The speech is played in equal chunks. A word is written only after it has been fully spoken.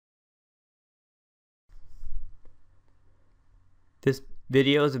This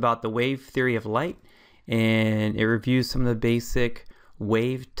video is about the wave theory of light, and it reviews some of the basic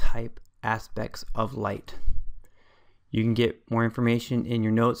wave type aspects of light. You can get more information in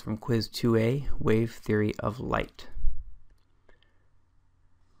your notes from quiz 2A, wave theory of light.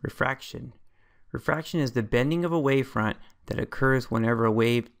 Refraction. Refraction is the bending of a wavefront that occurs whenever a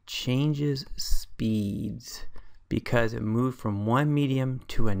wave changes speeds because it moved from one medium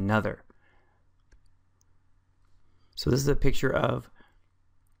to another. So this is a picture of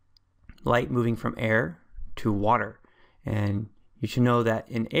light moving from air to water. And you should know that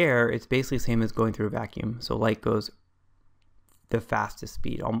in air, it's basically the same as going through a vacuum. So light goes the fastest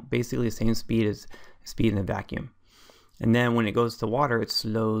speed, basically the same speed as speed in the vacuum. And then when it goes to water, it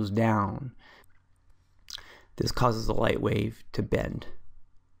slows down. This causes the light wave to bend.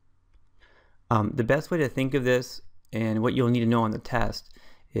 The best way to think of this, and what you'll need to know on the test,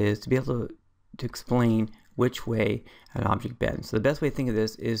 is to be able to explain which way an object bends. So the best way to think of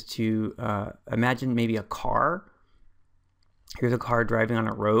this is to imagine maybe a car. Here's a car driving on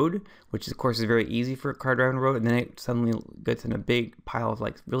a road, which of course is very easy for a car driving on a road, and then it suddenly gets in a big pile of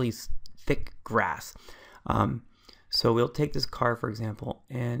like really thick grass. So we'll take this car, for example,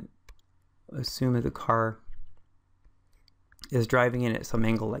 and assume that the car is driving in at some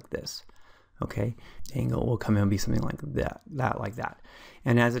angle like this. Okay, the angle will come in and be something like that, like that.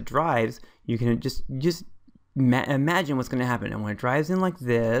 And as it drives, you can just imagine what's going to happen. And when it drives in like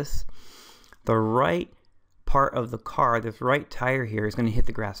this, the right part of the car, this right tire here, is going to hit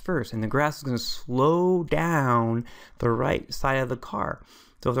the grass first, and the grass is going to slow down the right side of the car.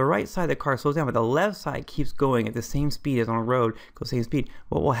 So if the right side of the car slows down, but the left side keeps going at the same speed as on a road, goes the same speed,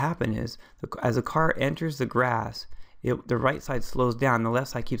 what will happen is, as the car enters the grass, the right side slows down, the left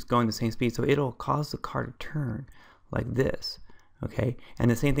side keeps going the same speed, so it'll cause the car to turn like this. Okay,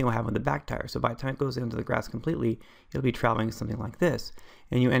 and the same thing will happen with the back tire. So by the time it goes into the grass completely, it'll be traveling something like this,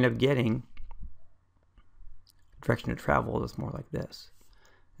 and you end up getting direction of travel that's more like this.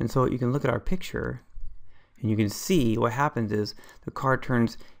 And so you can look at our picture, and you can see what happens is the car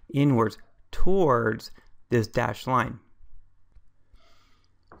turns inwards towards this dashed line.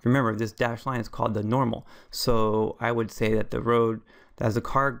 Remember, this dashed line is called the normal. So I would say that the road, as the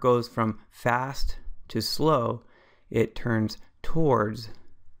car goes from fast to slow, it turns towards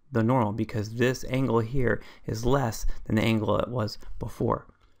the normal because this angle here is less than the angle it was before.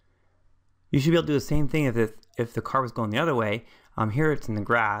 You should be able to do the same thing if the car was going the other way. Here it's in the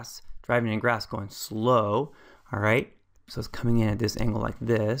grass, driving in grass, going slow. All right, so it's coming in at this angle like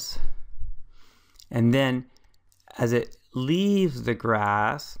this. And then as it leaves the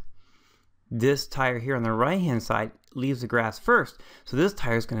grass, this tire here on the right-hand side leaves the grass first. So this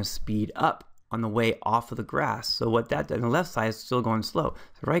tire is going to speed up on the way off of the grass. So what that does, and the left side is still going slow.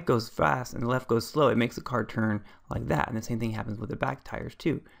 The right goes fast and the left goes slow. It makes the car turn like that. And the same thing happens with the back tires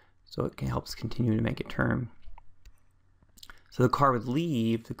too. So it can help continue to make it turn. So the car would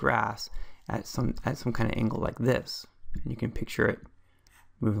leave the grass at some kind of angle like this. And you can picture it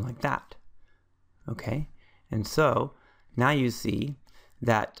moving like that. Okay, and so now you see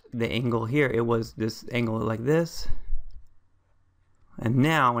that the angle here, it was this angle like this. And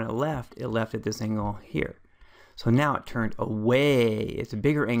now when it left at this angle here. So now it turned away. It's a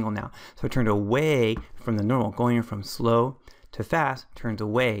bigger angle now. So it turned away from the normal. Going from slow to fast turns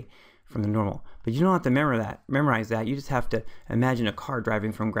away from the normal. But you don't have to memorize that. You just have to imagine a car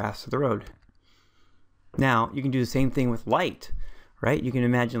driving from grass to the road. Now you can do the same thing with light, right? You can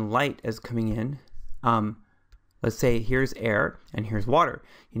imagine light as coming in. Let's say here's air and here's water.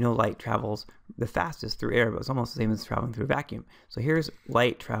 You know, light travels the fastest through air, but it's almost the same as traveling through a vacuum. So here's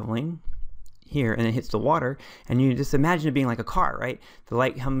light traveling here, and it hits the water, and you just imagine it being like a car, right? The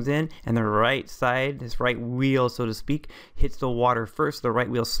light comes in, and the right side, this right wheel, so to speak, hits the water first. The right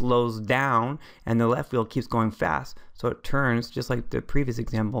wheel slows down, and the left wheel keeps going fast. So it turns, just like the previous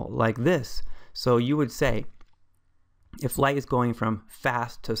example, like this. So you would say, if light is going from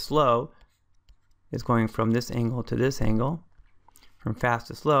fast to slow, it's going from this angle to this angle, from fast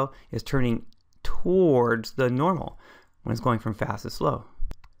to slow, is turning towards the normal when it's going from fast to slow.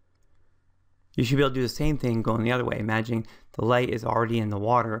 You should be able to do the same thing going the other way. Imagine the light is already in the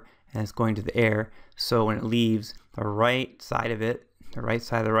water and it's going to the air. So when it leaves, the right side of it, the right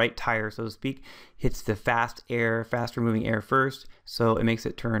side of the right tire, so to speak, hits the faster moving air first. So it makes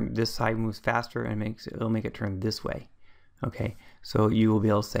it turn, this side moves faster, and it'll make it turn this way. Okay, so you will be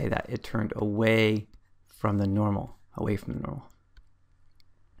able to say that it turned away from the normal, The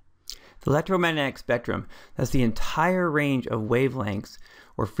electromagnetic spectrum, that's the entire range of wavelengths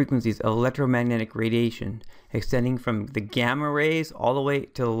or frequencies of electromagnetic radiation, extending from the gamma rays all the way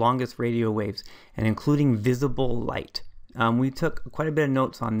to the longest radio waves, and including visible light. we took quite a bit of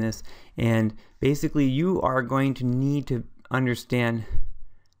notes on this, and basically you are going to need to understand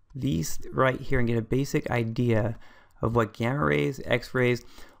these right here and get a basic idea of what gamma rays, X-rays,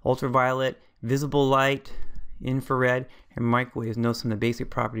 ultraviolet, visible light, infrared, and microwaves know some of the basic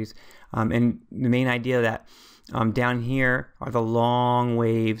properties. And the main idea that down here are the long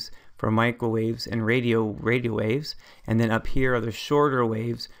waves for microwaves and radio waves, and then up here are the shorter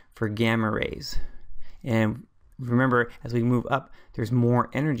waves for gamma rays. And remember, as we move up, there's more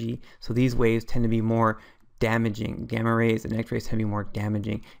energy, so these waves tend to be more damaging. Gamma rays and X-rays tend to be more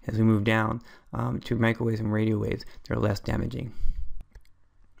damaging. As we move down to microwaves and radio waves, they're less damaging.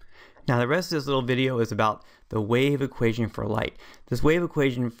 Now the rest of this little video is about the wave equation for light. This wave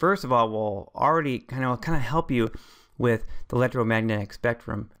equation, first of all, will already kind of help you with the electromagnetic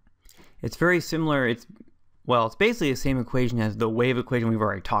spectrum. It's very similar. It's basically the same equation as the wave equation we've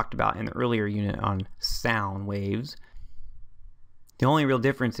already talked about in the earlier unit on sound waves. The only real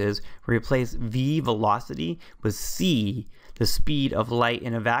difference is we replace v, velocity, with c, the speed of light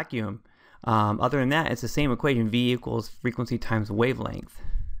in a vacuum. Other than that, it's the same equation, v equals frequency times wavelength.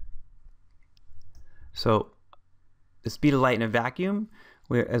 So the speed of light in a vacuum,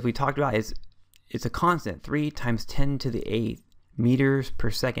 as we talked about, it's a constant, 3 × 10⁸ meters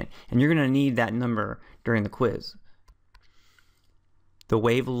per second. And you're going to need that number during the quiz. The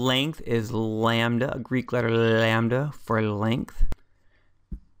wavelength is lambda, a Greek letter lambda for length.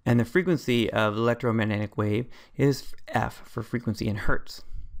 And the frequency of electromagnetic wave is f for frequency in hertz.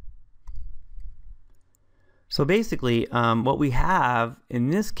 So basically, what we have in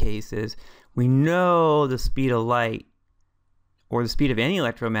this case is we know the speed of light, or the speed of any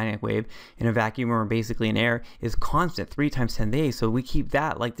electromagnetic wave in a vacuum or basically in air, is constant, 3 × 10⁸. So we keep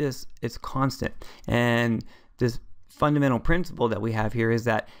that like this, it's constant. And this fundamental principle that we have here is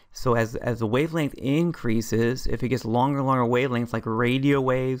that, so as the wavelength increases, if it gets longer and longer wavelengths, like radio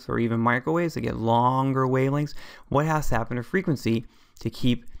waves or even microwaves, they get longer wavelengths, what has to happen to frequency to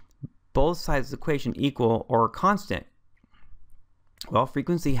keep both sides of the equation equal or constant? Well,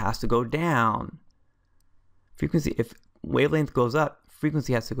 frequency has to go down. Frequency, if wavelength goes up,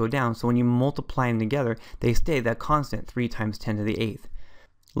 frequency has to go down. So when you multiply them together, they stay that constant, 3 × 10⁸.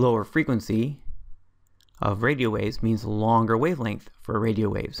 Lower frequency of radio waves means longer wavelength for radio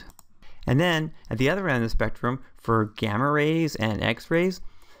waves. And then at the other end of the spectrum, for gamma rays and X-rays,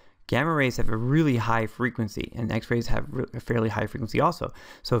 gamma rays have a really high frequency, and X-rays have a fairly high frequency also.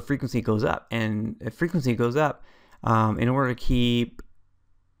 So frequency goes up, and if frequency goes up, in order to keep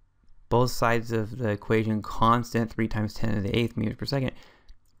both sides of the equation constant, 3 × 10⁸ meters per second,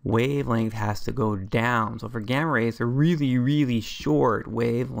 wavelength has to go down. So for gamma rays, they're really, really short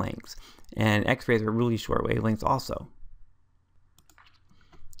wavelengths, and X-rays are really short wavelengths also.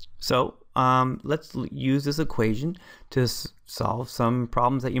 So let's use this equation to solve some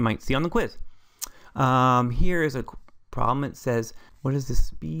problems that you might see on the quiz. Here is a problem. It says, what is the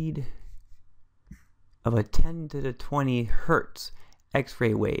speed of a 10⁻20 hertz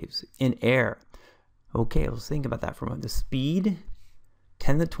X-ray waves in air? Okay, let's think about that for a moment. The speed,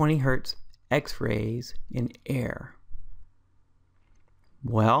 10⁻20 hertz X-rays in air.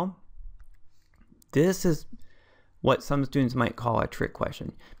 Well, this is what some students might call a trick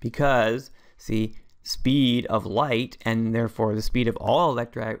question, because, see, speed of light, and therefore the speed of all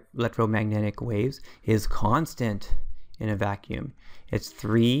electromagnetic waves, is constant in a vacuum. It's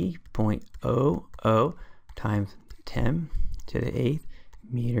 3.00 times 10⁸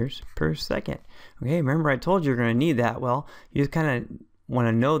 meters per second. Okay, remember I told you you're going to need that. Well, you just kind of want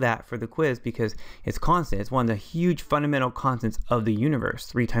to know that for the quiz because it's constant. It's one of the huge fundamental constants of the universe,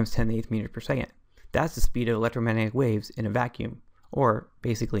 3 × 10⁸ meters per second. That's the speed of electromagnetic waves in a vacuum, or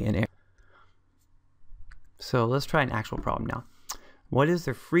basically in air. So let's try an actual problem now. What is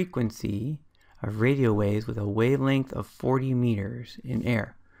the frequency of radio waves with a wavelength of 40 meters in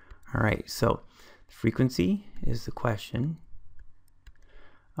air? All right, so frequency is the question.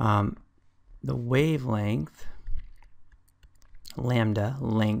 The wavelength, lambda,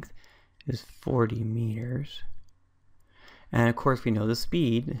 length, is 40 meters. And of course we know the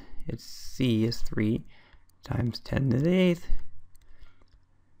speed, it's c is 3 × 10⁸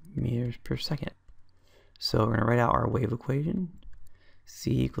 meters per second. So we're going to write out our wave equation.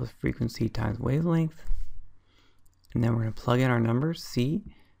 C equals frequency times wavelength. And then we're going to plug in our numbers. C,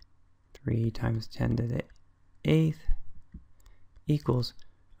 3 × 10⁸ equals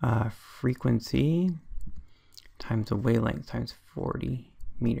frequency times the wavelength times 40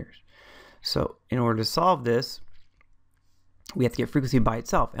 meters. So in order to solve this, we have to get frequency by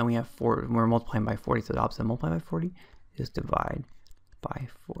itself, and we have 4. We're multiplying by 40, so the opposite of multiply by 40 is divide by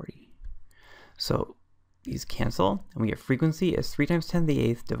 40. So these cancel, and we get frequency is 3 times 10 to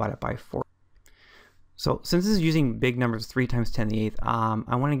the 8th divided by 4. So since this is using big numbers, 3 times 10 to the 8th,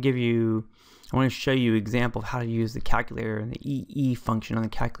 I want to show you an example of how to use the calculator and the EE function on the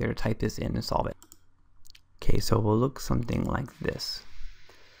calculator to type this in and solve it. Okay, so we'll look something like this.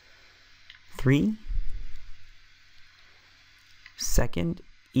 3 second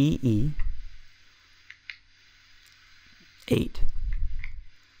EE 8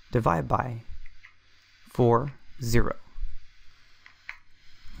 divided by 4 0.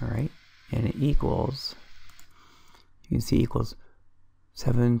 All right, and it equals, you can see equals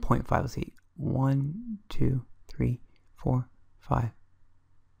 7.5. Let's see, 1 2 3 4 5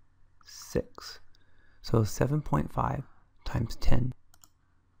 6. So 7.5 times 10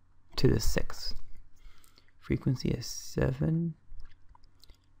 to the 6th. Frequency is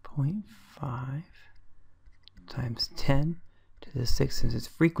 7.5 times 10 to the 6th. Since it's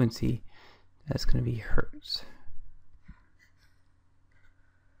frequency, that's going to be hertz.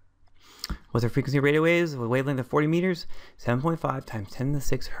 What's our frequency of radio waves with a wavelength of 40 meters? 7.5 times 10 to the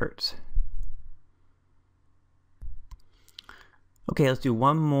 6 hertz. Okay, let's do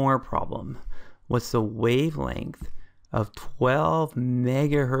one more problem. What's the wavelength of 12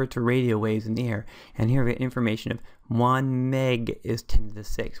 megahertz radio waves in the air? And here we have information of 1 meg is 10 to the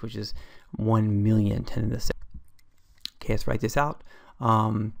 6, which is 1 million 10 to the 6. Okay, let's write this out.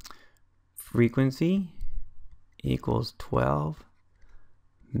 Frequency equals 12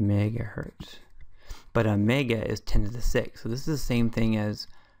 megahertz. But a mega is 10 to the 6. So this is the same thing as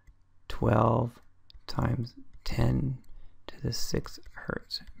 12 times 10 to the 6th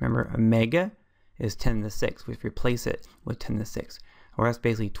hertz. Remember, a mega is 10 to the 6. We replace it with 10 to the 6. Or that's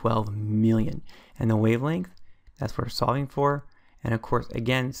basically 12 million. And the wavelength, that's what we're solving for. And of course,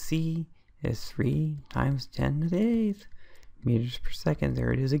 again, C is 3 times 10 to the 8th meters per second.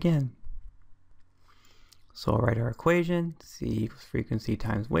 There it is again. So I'll write our equation. C equals frequency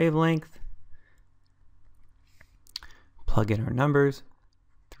times wavelength. Plug in our numbers.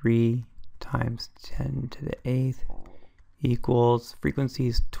 3 times 10 to the 8th equals frequency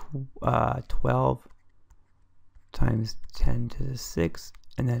is 12 times 10 to the 6th,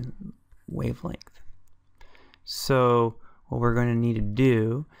 and then wavelength. So what we're going to need to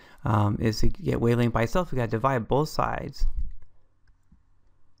do is to get wavelength by itself, we got to divide both sides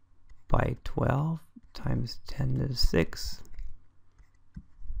by 12 times 10 to the 6th.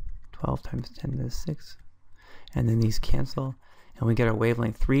 12 times 10 to the 6th. And then these cancel, and we get our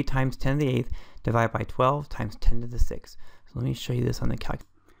wavelength 3 times 10 to the 8th divided by 12 times 10 to the 6th. So let me show you this on the calculator.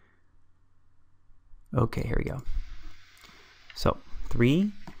 Okay, here we go. So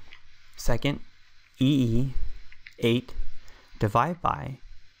 3 second EE 8 divided by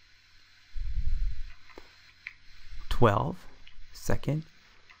 12 second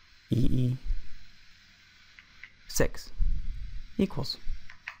EE 6 equals.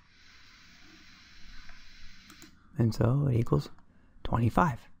 And so it equals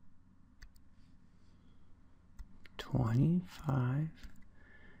 25. 25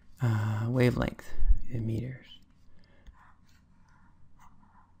 wavelength in meters.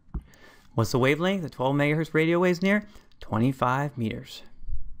 What's the wavelength? The 12 megahertz radio waves near? 25 meters.